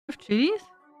chilies?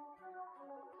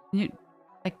 Can you,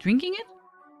 like, drinking it?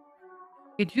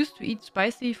 Get used to eat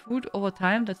spicy food over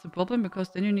time. That's the problem, because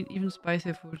then you need even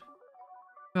spicier food.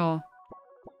 Yeah.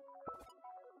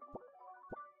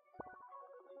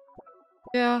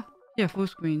 Yeah. Yeah, full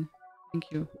screen.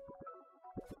 Thank you.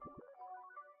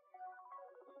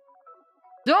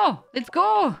 So, let's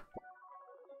go!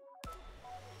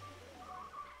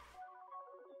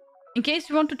 In case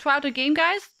you want to try out the game,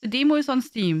 guys, the demo is on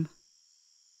Steam.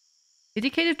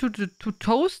 Dedicated to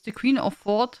toast the Queen of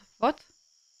Fort... What?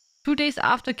 2 days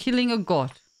after killing a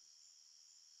god.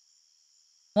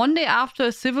 1 day after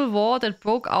a civil war that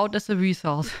broke out as a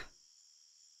result.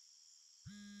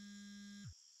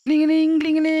 Gling-a-ling,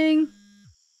 gling-a-ling.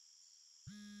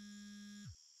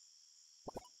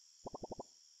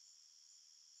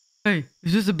 Hey,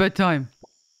 is this a bad time?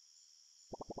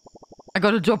 I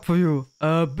got a job for you.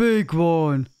 A big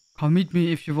one. Come meet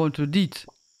me if you want to eat.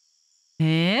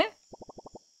 Eh?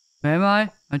 Where am I?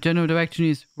 My general direction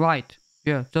is right.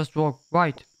 Yeah, just walk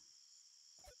right.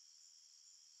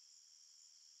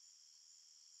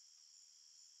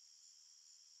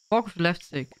 Walk with the left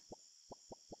stick.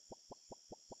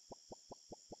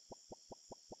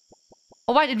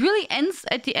 Oh, right, it really ends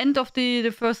at the end of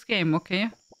the first game, okay.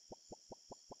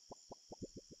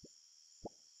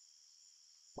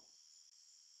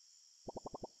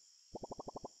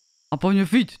 Up on your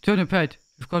feet, Turnip Head.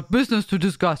 We've got business to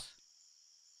discuss.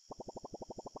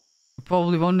 You're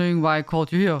probably wondering why I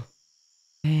called you here.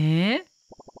 Eh?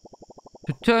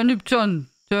 The Turnip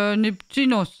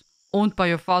Chinos, owned by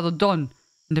your father Don,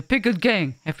 and the Pickled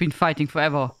Gang have been fighting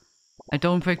forever. I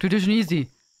don't break tradition easy,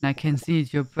 and I can see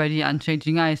it, your pretty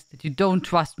unchanging eyes, that you don't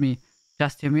trust me.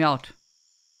 Just hear me out.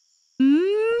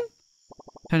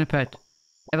 Turnip Head.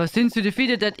 Ever since you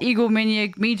defeated that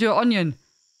egomaniac Major Onion,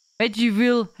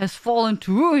 Veggiville has fallen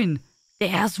to ruin.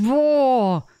 There's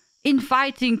war,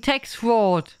 infighting, tax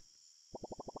fraud.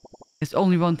 There's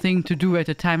only one thing to do at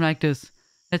a time like this.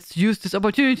 Let's use this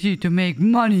opportunity to make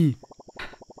money.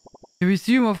 The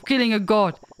resume of killing a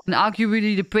god, and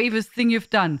arguably the bravest thing you've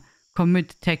done.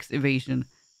 Commit tax evasion.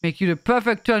 Make you the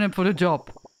perfect turnip for the job.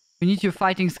 We need your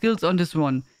fighting skills on this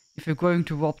one, if you're going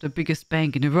to rob the biggest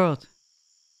bank in the world.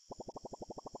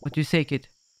 What do you say, kid?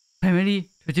 Family?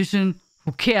 Tradition?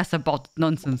 Who cares about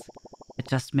nonsense? Let's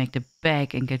just make the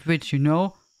bag and get rich, you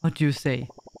know? What do you say?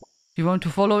 Do you want to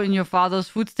follow in your father's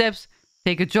footsteps?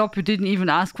 Take a job you didn't even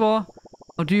ask for?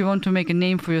 Or do you want to make a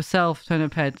name for yourself,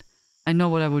 Turnip Head? I know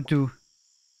what I would do.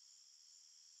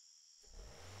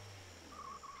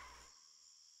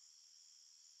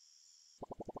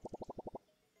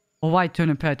 Alright,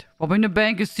 Turnip Head. Robbing the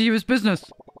bank is serious business.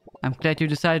 I'm glad you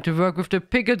decided to work with the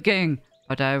Picket Gang,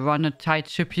 but I run a tight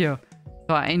ship here.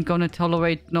 So I ain't gonna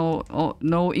tolerate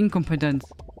no incompetence.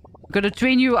 We gotta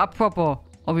train you up proper,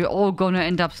 or we're all gonna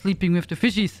end up sleeping with the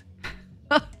fishies.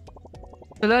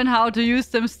 To learn how to use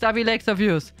them stubby legs of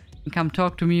yours. And come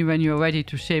talk to me when you're ready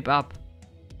to shape up.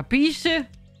 Capisce?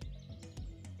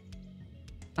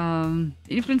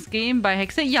 Influence game by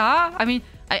Hexe. Yeah, I mean,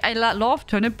 I love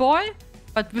Turnip Boy.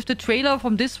 But with the trailer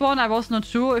from this one, I was not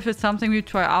sure if it's something we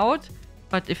try out.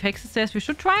 But if Hexe says we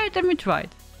should try it, then we try it.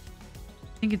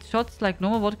 I think it's shots like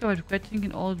normal vodka, but great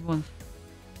thinking all at once.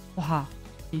 Oha.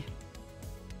 Okay.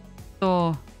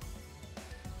 So.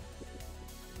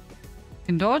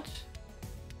 Can dodge.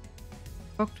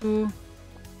 Talk to.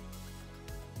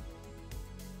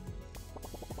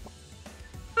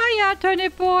 Hiya,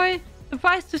 Turnip Boy.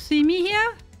 Surprised to see me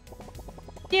here?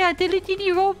 Yeah,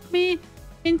 Dilly roped me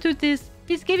into this.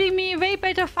 He's giving me way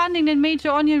better funding than Major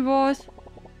Onion was.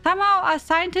 Somehow, our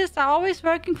scientists are always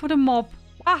working for the mob.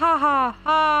 Ha ha ha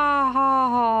ha ha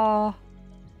ha.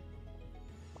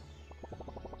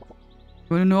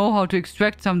 You wanna know how to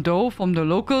extract some dough from the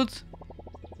locals?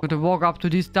 Gotta walk up to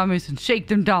these dummies and shake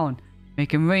them down.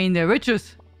 Make them rain their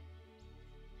riches.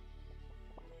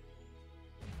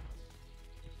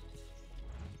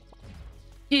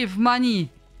 Give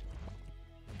money.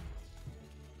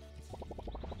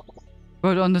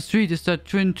 Word on the street is that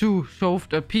Twin 2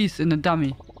 shoved a piece in a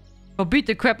dummy. So beat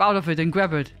the crap out of it and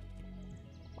grab it.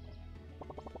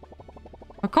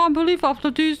 I can't believe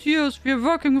after these years we're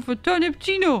working with a Turnip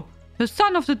Chino, the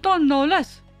son of the Don, no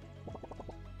less.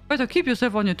 Better keep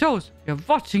yourself on your toes. We're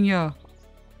watching you.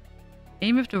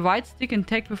 Aim with the right stick and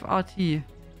tag with RT.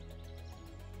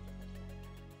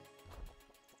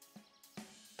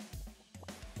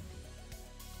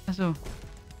 Also.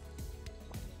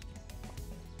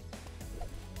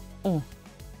 Oh.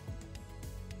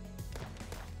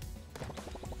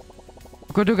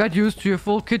 You gotta get used to your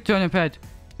full kit, Turnip Head.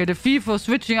 Get a fee for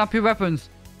switching up your weapons.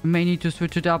 You may need to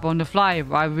switch it up on the fly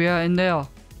while we're in there.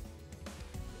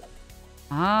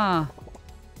 Ah.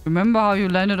 Remember how you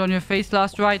landed on your face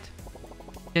last ride?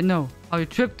 Yeah, no. How you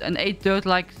tripped and ate dirt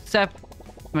like sap.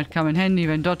 Might come in handy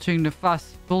when dodging the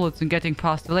fast bullets and getting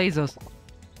past the lasers.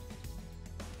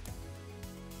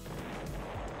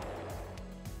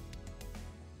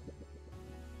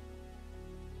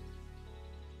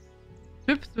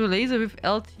 Trip through laser with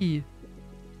LT. You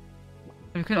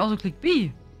can also click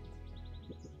B.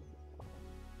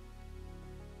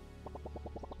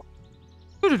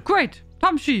 You did great!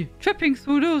 Tamshi, tripping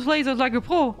through those lasers like a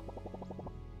pro.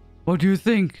 What do you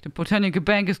think? The botanical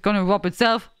bank is gonna rob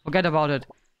itself? Forget about it.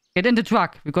 Get in the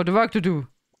truck. We got the work to do.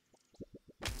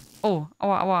 Oh,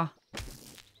 aua.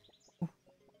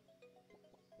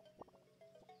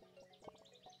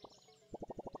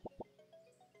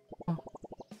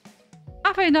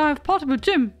 Halfway now I have portable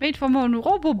gym made from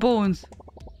robo bones.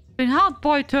 Been hard,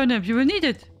 boy Turnip. You will need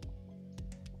it.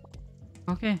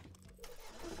 Okay.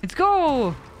 Let's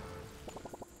go.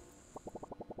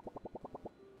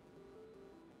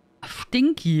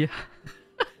 Stinky.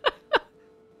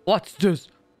 What's this?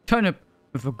 Turnip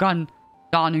with a gun,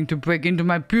 planning to break into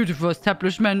my beautiful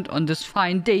establishment on this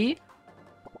fine day.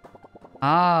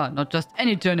 Ah, not just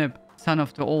any Turnip, son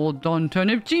of the old Don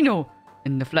Turnip Gino,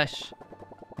 in the flesh.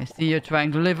 I see you're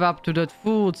trying to live up to that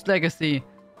fool's legacy.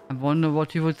 I wonder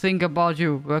what he would think about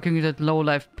you, working with that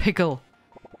low-life pickle.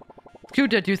 It's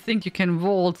cute that you think you can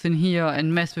waltz in here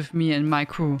and mess with me and my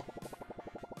crew.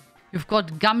 You've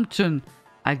got gumption,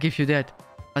 I'll give you that.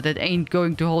 But that ain't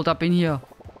going to hold up in here.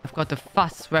 I've got the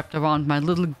fuss wrapped around my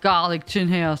little garlic chin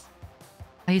hairs.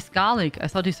 He's garlic. I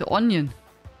thought he's an onion.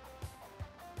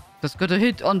 Just got to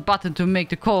hit on button to make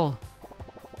the call.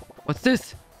 What's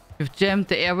this? You've jammed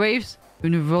the airwaves?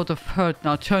 You're in a world of hurt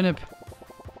now, Turnip.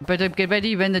 Better get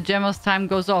ready when the jammer's time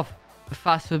goes off. The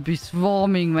fuss will be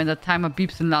swarming when the timer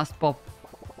beeps in last bob.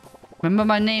 Remember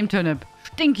my name, Turnip.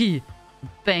 Stinky.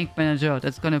 Bank manager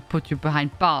that's gonna put you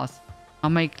behind bars. I'll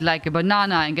make like a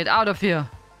banana and get out of here.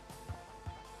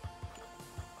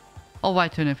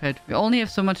 Alright, Turnip Head. We only have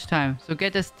so much time. So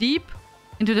get as deep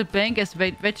into the bank as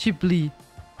vegibly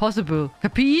possible.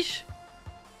 Capiche?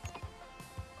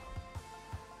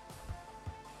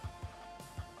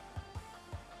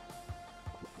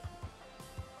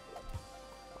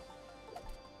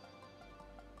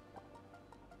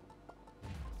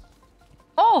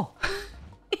 Oh!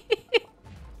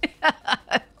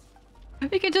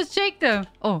 We can just shake them.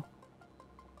 Oh.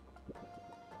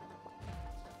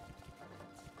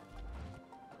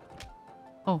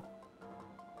 Oh.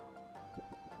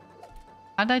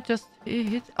 Can't I just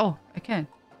hit? Oh, I can.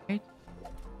 Wait.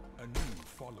 A new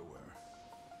follower.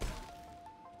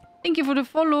 Thank you for the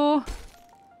follow.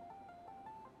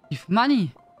 Give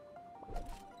money.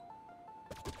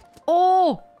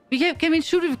 Oh! Can we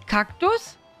shoot with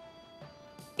cactus?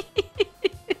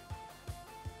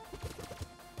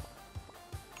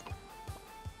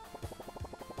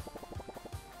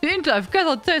 The intel I've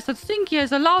gathered says that Stinky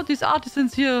has allowed these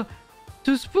artisans here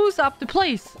to spruce up the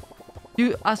place.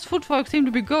 You as footfolk seem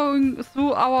to be going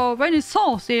through our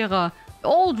Renaissance era. The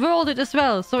old world it as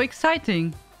well. So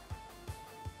exciting.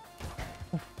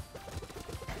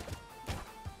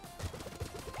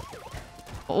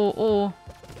 Oh.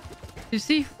 You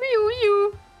see?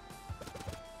 Wee.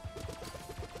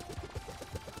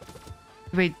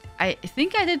 Wait, I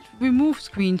think I did remove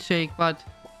screen shake, but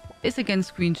it's against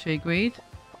screen shake. Wait.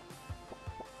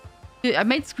 I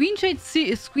made screen shake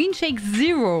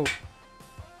 0.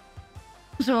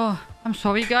 So, I'm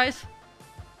sorry, guys.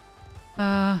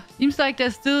 Seems like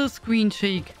there's still screen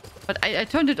shake, but I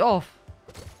turned it off.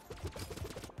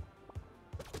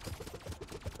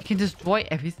 I can destroy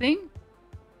everything?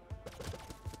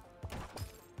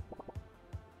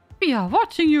 We are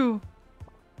watching you!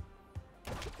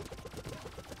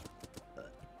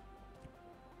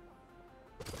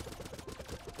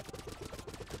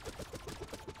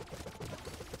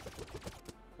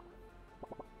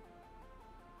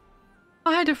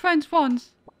 I had a friend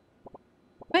once.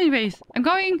 Anyways,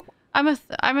 I'm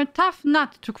a tough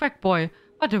nut to crack, boy.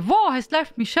 But the war has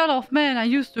left me shell of man I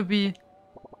used to be.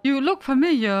 You look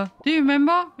familiar. Do you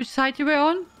remember which side you were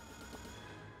on?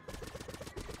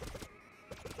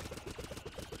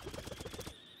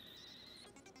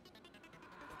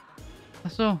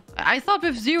 So, I thought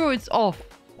with 0 it's off.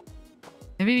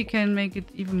 Maybe we can make it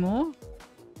even more.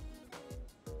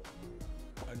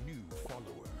 A new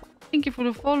follower. Thank you for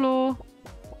the follow.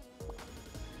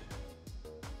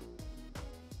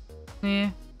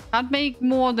 Nee, can't make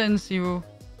more than 0.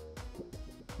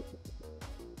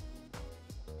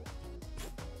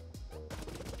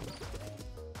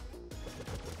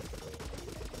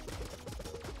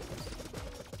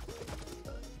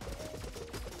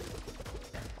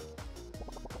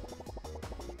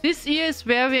 This here is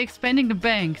where we're expanding the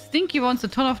bank. Stinky wants a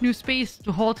ton of new space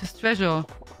to hoard his treasure.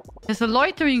 There's a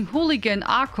loitering hooligan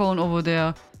Archon over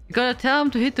there. You gotta tell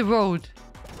him to hit the road.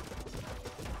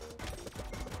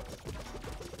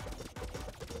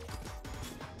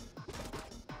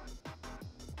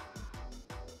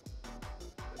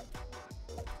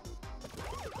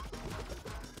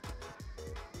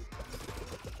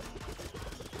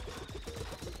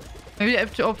 Maybe I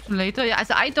have to option later. Yeah,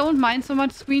 so I don't mind so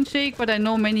much screen shake, but I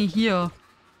know many here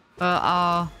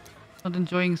are not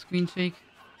enjoying screen shake.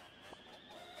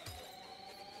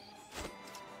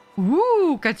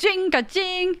 Ooh, ka-ching,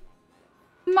 ka-ching!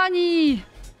 Money!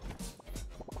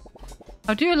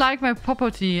 How do you like my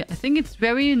property? I think it's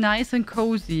very nice and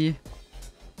cozy.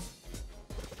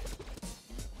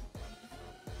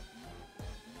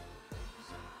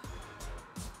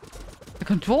 The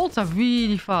controls are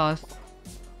really fast.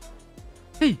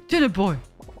 Hey, Turnip Boy!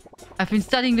 I've been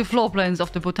studying the floor plans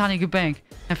of the Botanical Bank.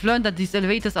 I've learned that these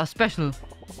elevators are special.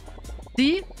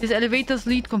 See? These elevators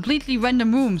lead completely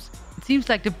random rooms. It seems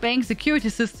like the bank security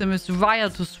system is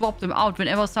wired to swap them out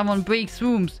whenever someone breaks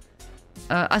rooms.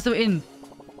 Also in.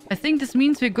 I think this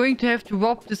means we're going to have to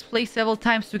rob this place several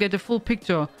times to get a full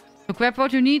picture. So grab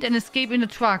what you need and escape in the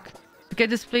truck to get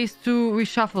this place to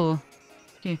reshuffle.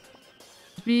 Okay.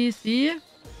 Let me see.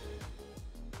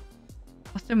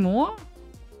 Was there more?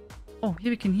 Oh,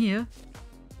 here we can hear.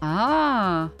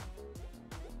 Ah.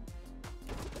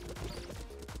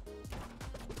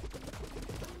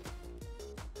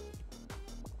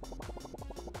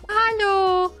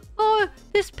 Hello. Oh,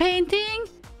 this painting?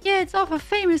 Yeah, it's of a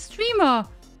famous streamer.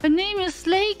 Her name is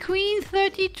Slay Queen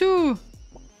 32.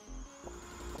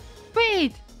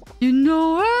 Wait, you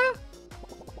know her?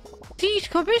 She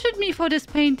commissioned me for this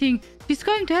painting. She's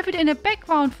going to have it in the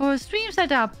background for her stream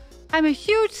setup. I'm a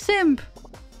huge simp.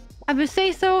 I will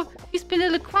say so. She's been a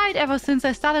little quiet ever since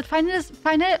I started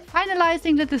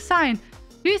finalizing the design.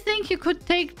 Do you think you could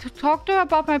talk to her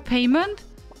about my payment?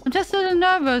 I'm just a little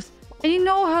nervous. And you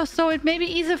know her, so it may be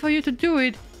easier for you to do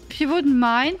it. If you wouldn't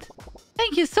mind.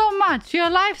 Thank you so much. You're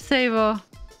a lifesaver.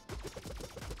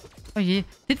 Oh yeah.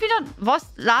 Did we not... Was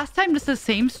last time this the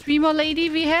same streamer lady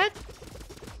we had?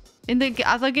 In the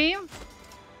other game?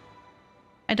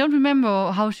 I don't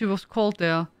remember how she was called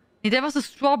there. Yeah, there was a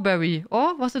strawberry.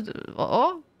 Or was it...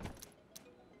 Oh?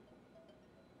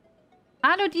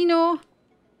 Hallo, Dino.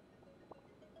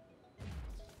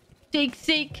 Shake,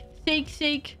 shake. Shake,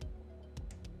 shake.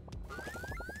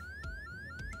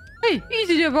 Hey,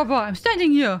 easy there, Papa. I'm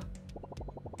standing here.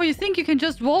 Oh, you think you can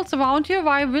just waltz around here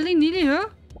while willy-nilly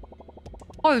here?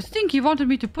 Oh, Stinky wanted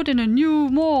me to put in a new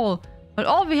mall. But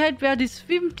all we had were these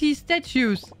 50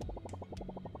 statues.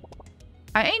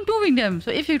 I ain't moving them, so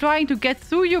if you're trying to get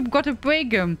through, you've got to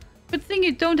break them. Good thing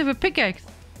you don't have a pickaxe.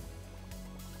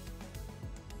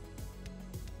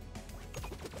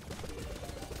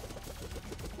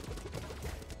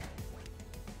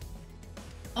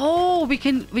 Oh, we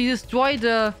destroy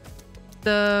the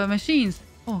machines.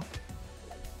 Oh.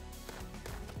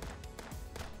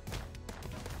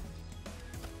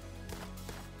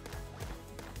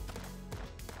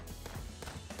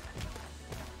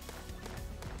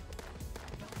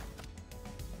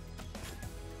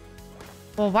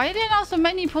 Oh, why are there now so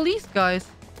many police guys?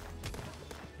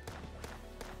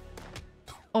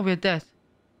 Oh, we're dead.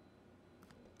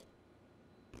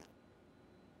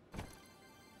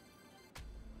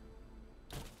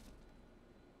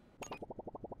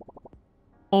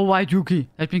 Oh, right, Yuki.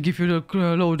 Let me give you the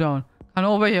lowdown. Come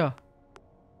over here.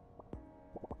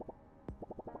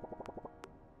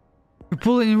 You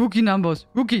pull in rookie numbers.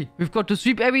 Rookie, we've got to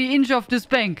sweep every inch of this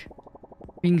bank.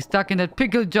 Being stuck in that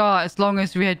pickle jar as long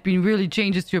as we had been really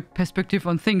changes your perspective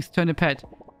on things, Turnip Head.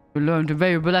 You learned a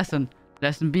valuable lesson.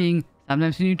 Lesson being,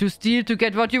 sometimes you need to steal to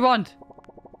get what you want.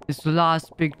 This is the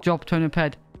last big job, Turnip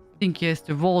Head. Stinky has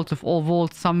the vault of all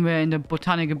vaults somewhere in the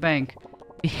Botanical Bank.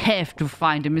 We have to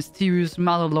find a mysterious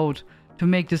mother lode to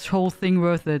make this whole thing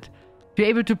worth it. Be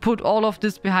able to put all of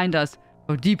this behind us.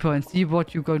 Go deeper and see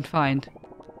what you can find.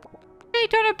 Hey,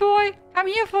 Turnip Boy! Come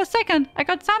here for a second. I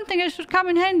got something that should come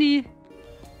in handy.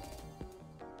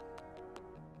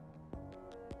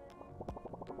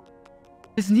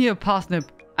 Listen here, Parsnip.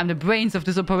 I'm the brains of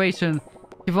this operation.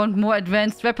 You want more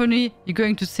advanced weaponry? You're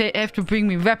going to have to bring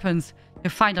me weapons you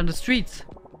find on the streets.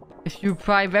 If you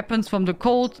pry weapons from the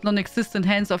cold, non-existent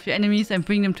hands of your enemies and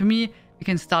bring them to me, we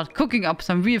can start cooking up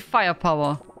some real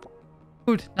firepower.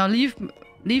 Good. Now leave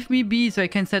me be so I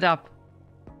can set up.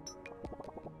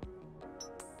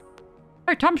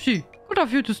 Hey, Tamshi. Good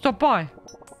of you to stop by.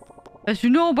 As you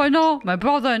know by now, my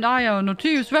brother and I are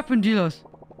notorious weapon dealers.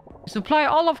 We supply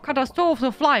all of catastrophes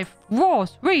of life,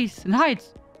 wars, race, and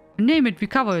heights. Name it, we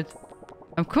cover it.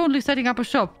 I'm currently setting up a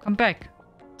shop. Come back.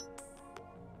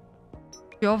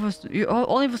 You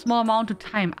only have a small amount of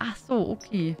time. Ah, so,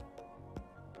 okay.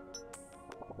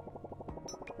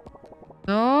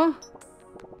 So.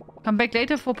 Come back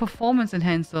later for performance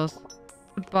enhancers.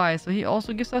 Goodbye. So he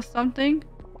also gives us something.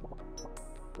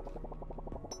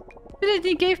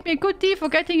 He gave me a good deal for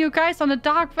getting you guys on the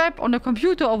dark web on the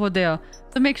computer over there.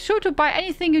 So make sure to buy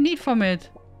anything you need from it.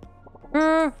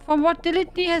 From what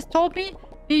Dilitny has told me,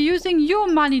 we're using your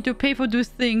money to pay for those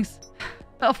things.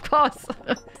 Of course.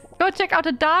 Go check out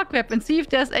the dark web and see if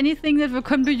there's anything that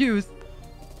can be used.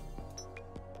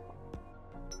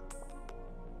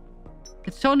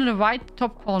 It's shown in the right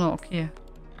top corner. Okay.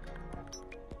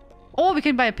 Oh, we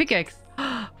can buy a pickaxe.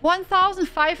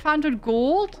 1,500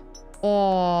 gold?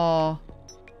 Oh.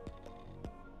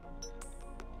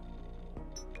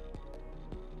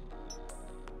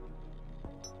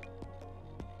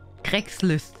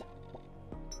 Craigslist.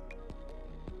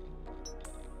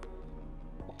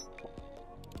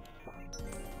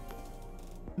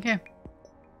 Okay. Here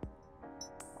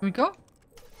we go.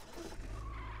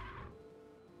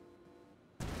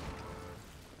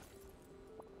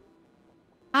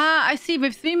 Ah, I see. We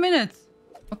have 3 minutes.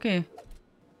 Okay.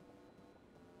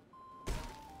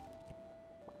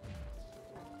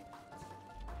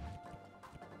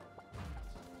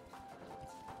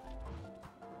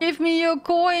 Give me your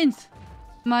coins.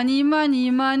 Money,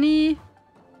 money, money.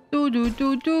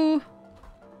 Do.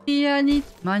 I need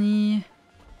money.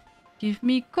 Give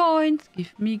me coins.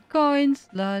 Give me coins.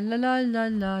 La la la la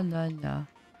la la la.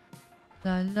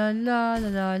 La la la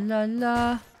la la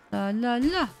la. La la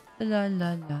la la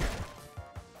la la.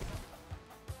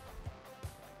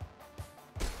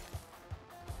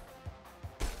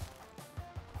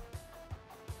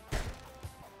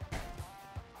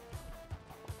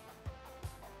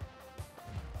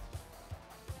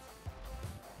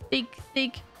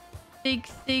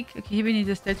 Stick. Okay, here we need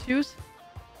the statues.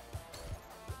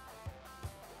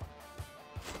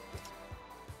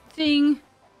 Ding.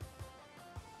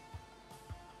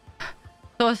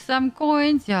 So some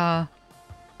coins, yeah.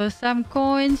 So some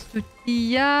coins to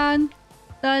Tian.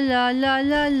 La la la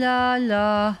la la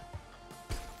la.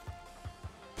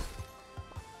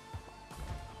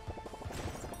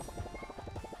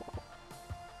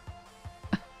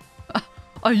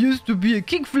 I used to be a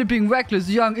kick-flipping, reckless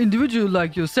young individual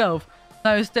like yourself.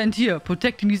 Now I stand here,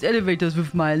 protecting these elevators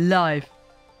with my life.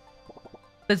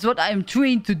 That's what I am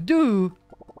trained to do.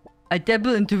 I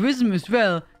dabble in tourism as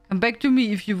well. Come back to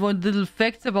me if you want little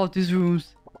facts about these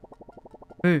rooms.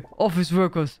 Hey, office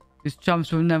workers. These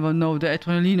chumps will never know the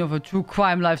adrenaline of a true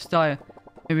crime lifestyle.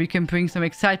 Maybe we can bring some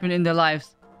excitement in their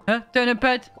lives. Huh, Turnip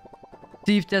Pet?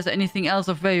 See if there's anything else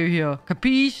of value here.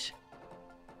 Capiche?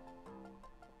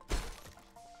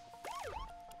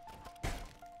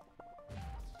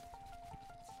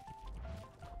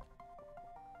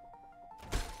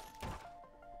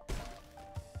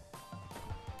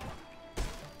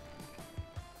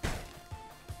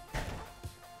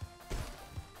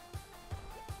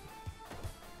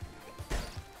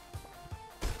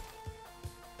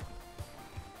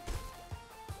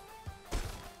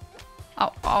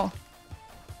 Ow, ow.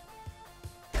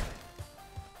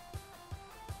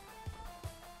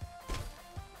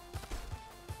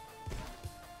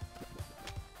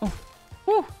 Oh.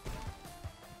 Woo.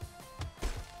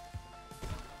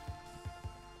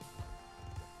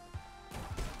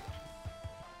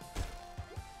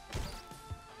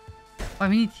 I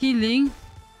need healing.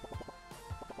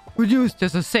 Good news,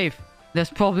 there's a safe. There's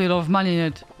probably a lot of money in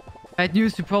it. Bad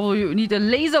news, you probably need a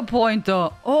laser pointer.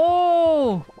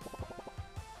 Oh!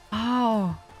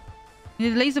 Ow.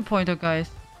 Need a laser pointer, guys.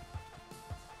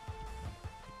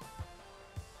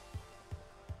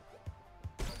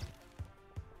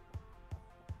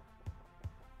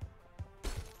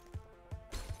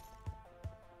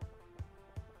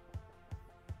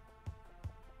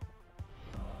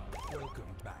 Welcome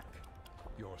back.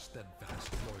 Your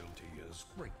steadfast loyalty is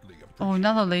greatly appreciated. Oh,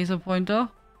 another laser pointer.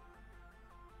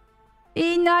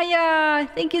 Inaya!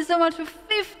 Thank you so much for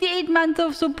 58 months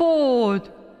of support!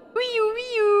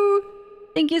 Wee-oo!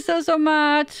 Thank you so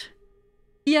much!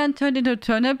 Ian turned into a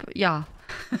turnip? Yeah.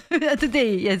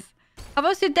 Today, yes. How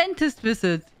was your dentist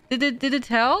visit? Did it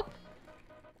help?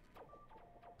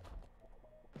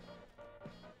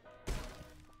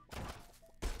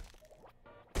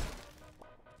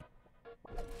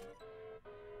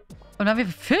 Oh, now we have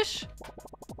a fish?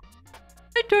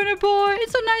 Hey, Turnip Boy!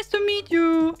 It's so nice to meet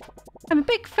you! I'm a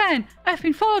big fan. I've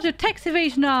been followed your tax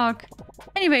evasion arc.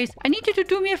 Anyways, I need you to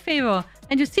do me a favor,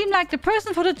 and you seem like the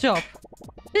person for the job.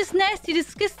 This nasty,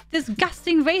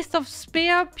 disgusting waste of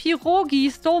spare pierogi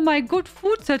stole my good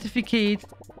food certificate.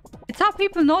 It's how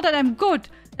people know that I'm good.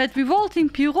 That revolting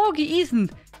pierogi isn't.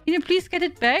 Can you please get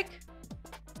it back?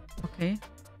 Okay.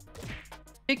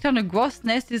 Picked on a gross,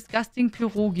 nasty, disgusting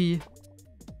pierogi.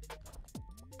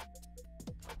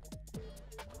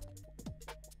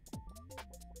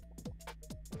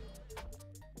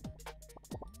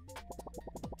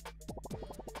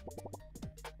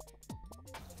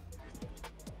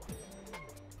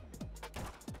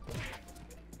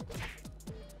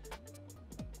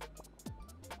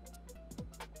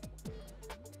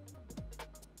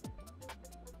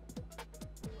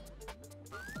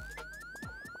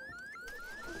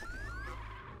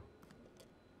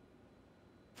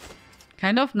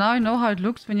 Kind of. Now I know how it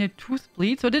looks when your tooth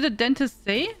bleeds. What did the dentist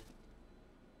say?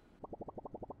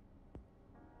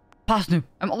 Parsnip,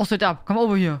 I'm all set up. Come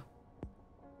over here.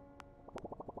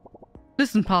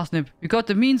 Listen, Parsnip. We got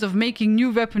the means of making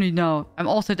new weaponry now. I'm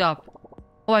all set up.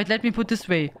 Alright, let me put this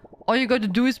way. All you got to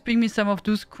do is bring me some of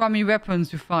those crummy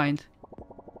weapons you find.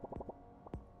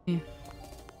 Okay.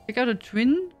 Check out a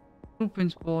twin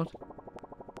blueprints board.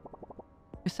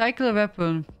 Recycle a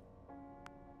weapon.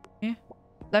 Okay.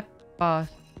 Lab bars.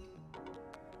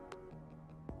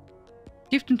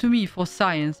 Give them to me for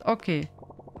science. Okay.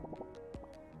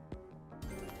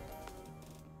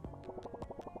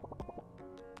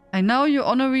 I know you're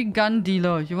honorary gun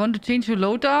dealer. You want to change your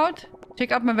loadout?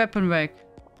 Check out my weapon rack.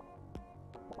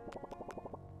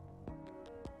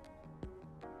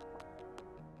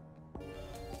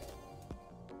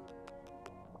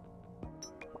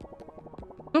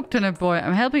 Look, Turnip Boy,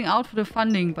 I'm helping out for the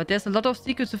funding, but there's a lot of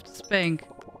secrets with this bank.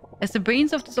 As the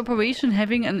brains of this operation,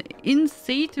 having an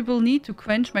insatiable need to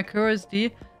quench my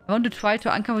curiosity, I want to try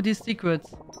to uncover these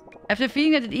secrets. I have the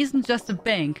feeling that it isn't just a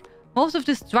bank. Most of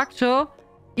this structure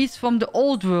is from the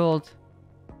old world.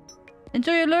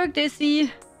 Enjoy your lurk,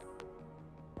 Daisy.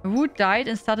 A root died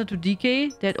and started to decay.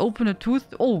 They had opened a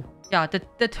tooth. Oh, yeah,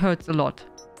 that hurts a lot.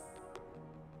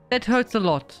 That hurts a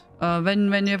lot.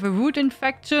 When you have a root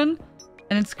infection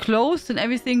and it's closed and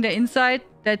everything there inside,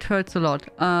 that hurts a lot.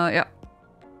 Yeah.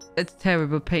 That's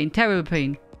terrible pain. Terrible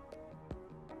pain.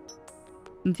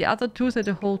 And the other tooth had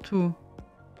a hole too.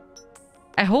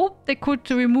 I hope they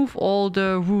could remove all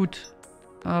the root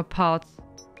parts.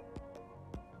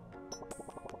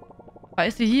 Why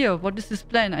is he here? What is his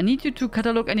plan? I need you to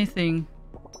catalog anything.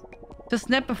 Just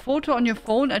snap a photo on your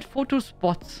phone at photo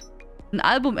spots. An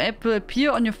album app will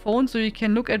appear on your phone so you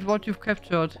can look at what you've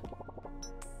captured.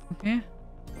 Okay.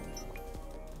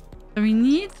 So we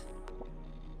need...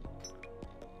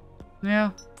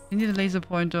 Yeah, we need a laser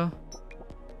pointer.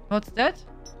 What's that?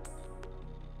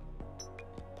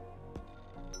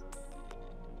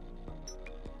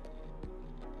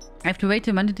 I have to wait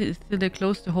a minute till they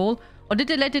close the hole. Or did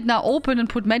they let it now open and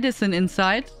put medicine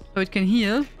inside so it can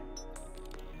heal?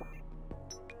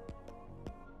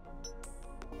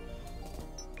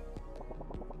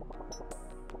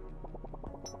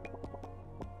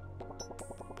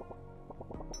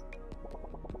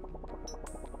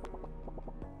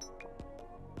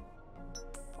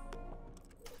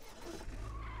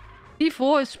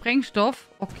 C4 is Sprengstoff.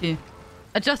 Okay.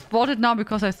 I just bought it now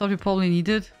because I thought we probably need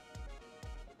it.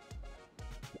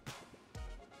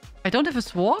 I don't have a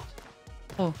sword?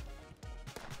 Oh.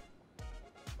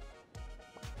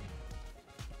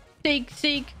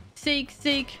 Sick.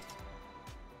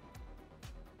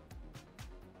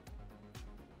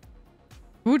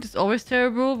 Root is always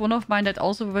terrible. One of mine died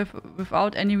also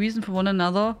without any reason for one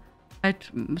another. I had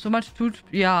so much food.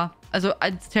 Yeah, also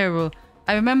it's terrible.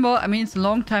 I remember, I mean, it's a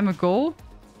long time ago.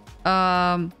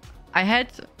 I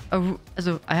had a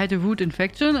root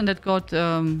infection and that got,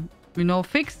 you know,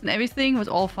 fixed and everything was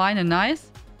all fine and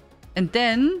nice. And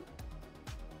then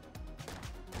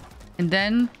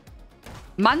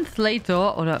months later,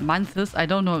 or months, I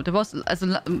don't know, there was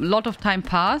a lot of time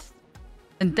passed.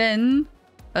 And then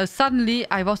suddenly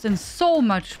I was in so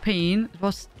much pain. It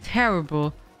was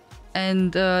terrible.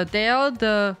 And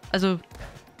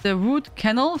the root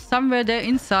kennel, somewhere there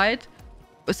inside,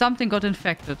 something got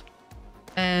infected.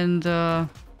 And yeah,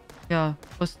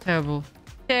 it was terrible.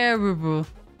 Terrible.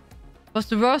 It was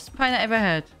the worst pain I ever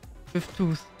had with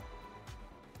tooth.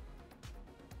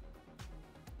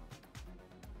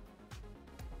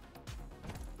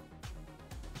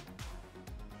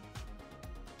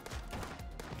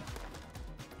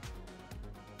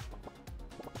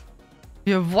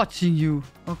 We are watching you.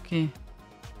 Okay.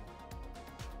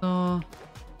 So...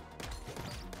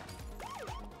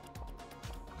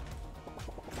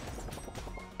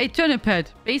 Hey, Turnip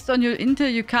Head. Based on your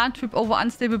intel, you can't trip over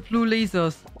unstable blue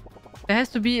lasers. There has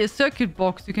to be a circuit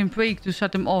box you can break to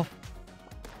shut them off.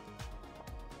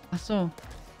 Ach so.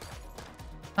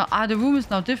 Now, the room is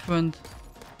now different.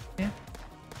 Okay.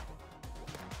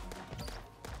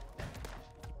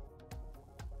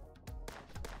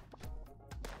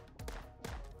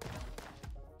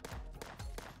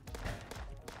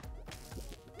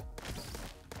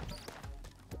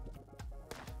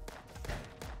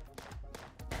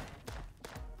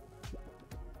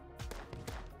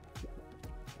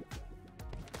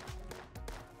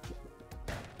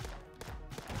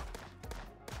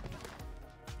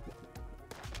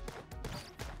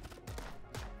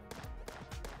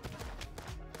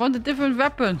 Want a different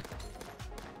weapon.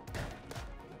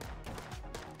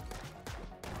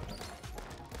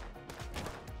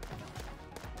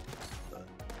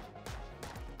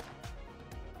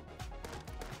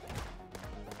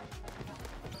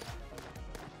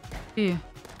 Okay.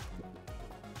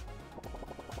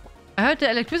 I heard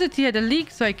the electricity had a leak,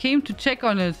 so I came to check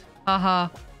on it. Haha.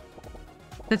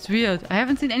 That's weird. I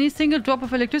haven't seen any single drop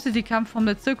of electricity come from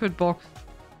that circuit box.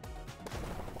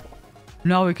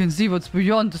 Now we can see what's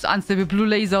beyond those unstable blue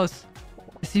lasers.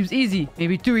 It seems easy.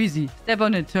 Maybe too easy. Step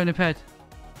on it, Turnip Head.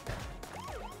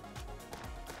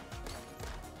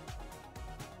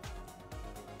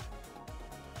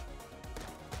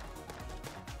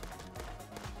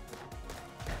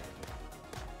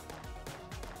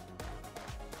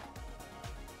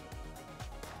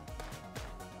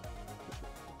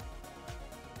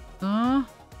 So.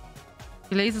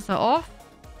 The lasers are off.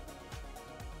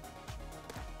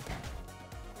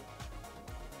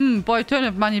 Boy,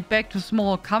 Turnip money back to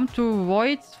small. Come to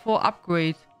voids for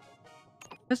upgrade.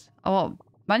 Yes, our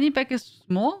money back is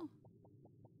small?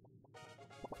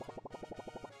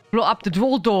 Blow up the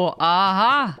wall door.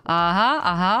 Aha. Aha.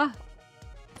 Aha.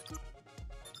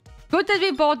 Good that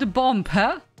we bought the bomb,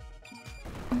 huh?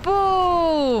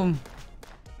 Boom.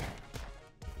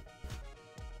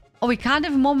 Oh, we can't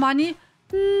have more money?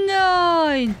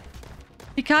 No.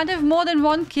 We can't have more than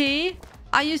 1k?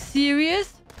 Are you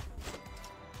serious?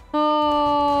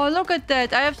 Oh, look at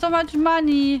that. I have so much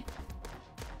money.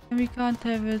 And we can't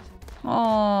have it.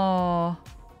 Oh.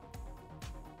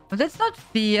 But that's not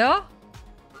fair.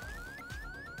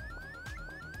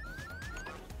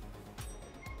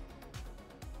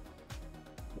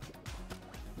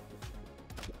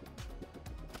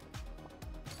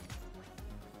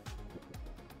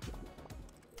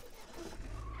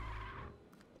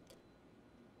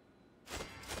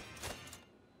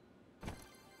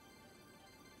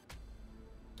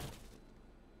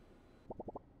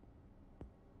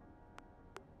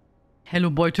 Hello,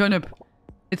 boy Turnip.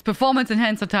 It's performance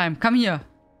enhancer time. Come here.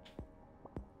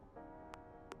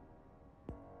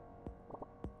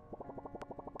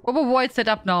 Proper void set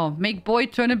up now. Make boy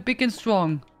Turnip big and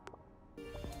strong.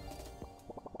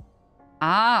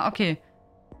 Ah, okay.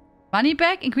 Money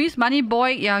back? Increase money, boy.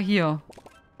 Yeah, here.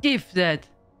 Give that.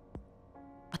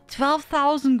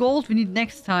 12,000 gold we need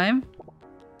next time.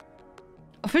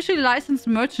 Officially licensed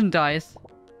merchandise.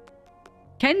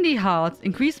 Candy hearts.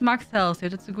 Increase max health. Yeah,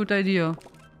 that's a good idea.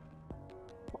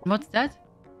 What's that?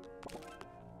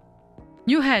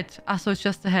 New hat. Ah, so it's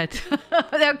just a hat.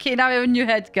 Okay, now we have a new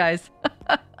hat, guys.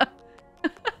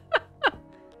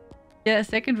 Yeah,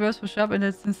 second verse for shop and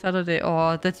that's since Saturday.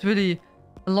 Oh, that's really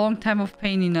a long time of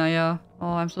pain, Inaya. Oh,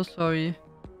 I'm so sorry.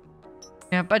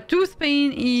 Yeah, but tooth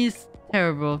pain is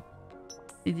terrible.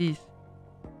 It is.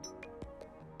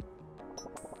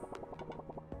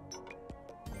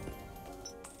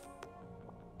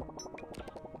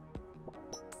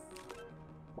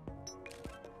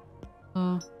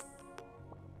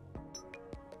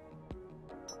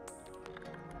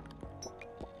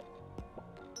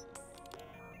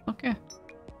 Okay.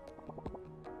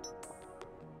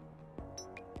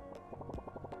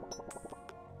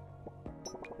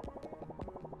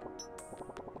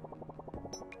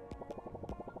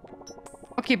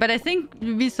 Okay, but I think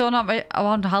we saw now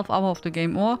around half hour of the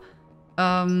game or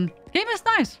game is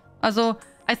nice. Also,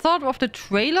 I thought of the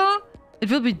trailer,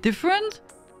 it will be different,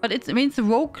 but it's, I mean, it's a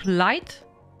rogue light,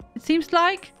 it seems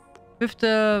like, with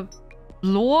the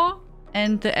lore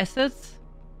and the assets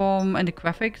from and the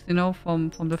graphics, you know, from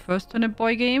the first Turnip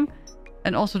Boy game,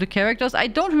 and also the characters. I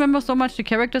don't remember so much the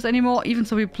characters anymore, even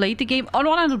so we played the game on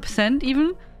 100%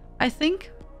 even, I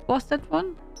think, was that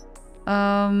one.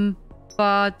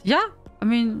 But yeah, I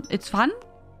mean, it's fun.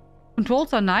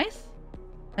 Controls are nice.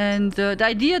 And the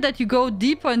idea that you go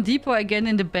deeper and deeper again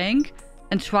in the bank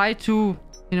and try to,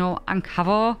 you know,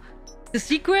 uncover the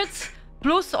secrets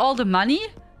plus all the money.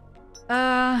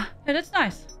 Yeah, that's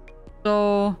nice.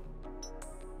 So,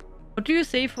 what do you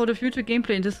say for the future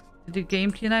gameplay in this the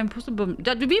game Tianlein Impossible?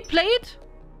 Did we play it?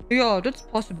 Yeah, that's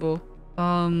possible.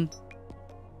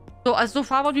 So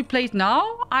far what we played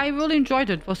now, I really enjoyed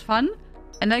it. It was fun.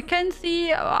 And I can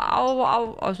see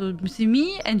also see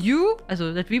me and you,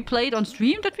 also that we played on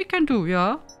stream, that we can do,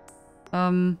 yeah. I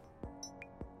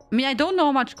mean, I don't know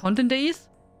how much content there is,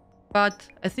 but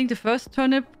I think the first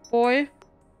Turnip Boy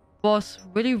was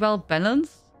really well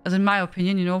balanced, as in my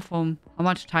opinion, you know, from how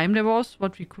much time there was,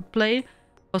 what we could play. It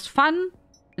was fun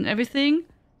and everything.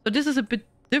 So this is a bit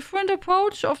different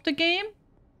approach of the game,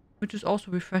 which is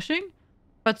also refreshing.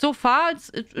 But so far,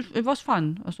 it was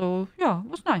fun. So yeah, it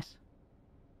was nice.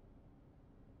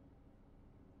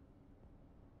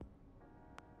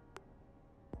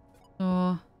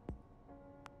 So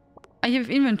I have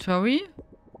inventory.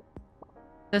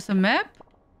 There's a map.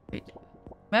 Wait,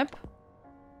 map.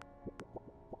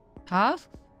 Tasks.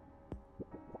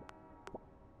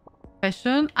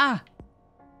 Fashion. Ah.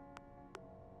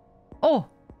 Oh.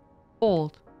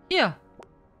 Bold. Here.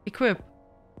 Equip.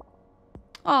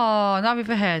 Oh, now we have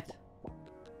a head.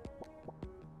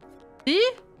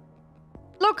 See?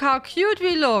 Look how cute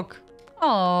we look.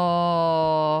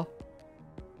 Oh.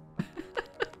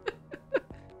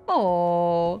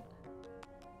 Oh.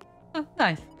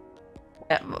 Nice.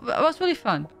 Yeah, it was really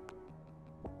fun.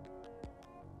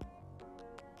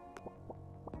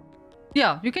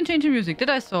 Yeah, you can change the music. That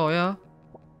I saw, yeah.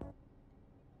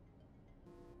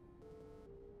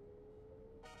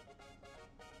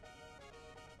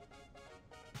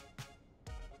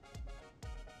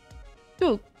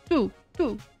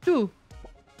 Do.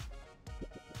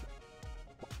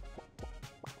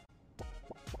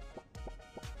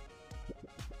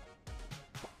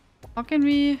 How can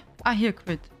we... Ah, here,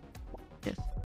 quit.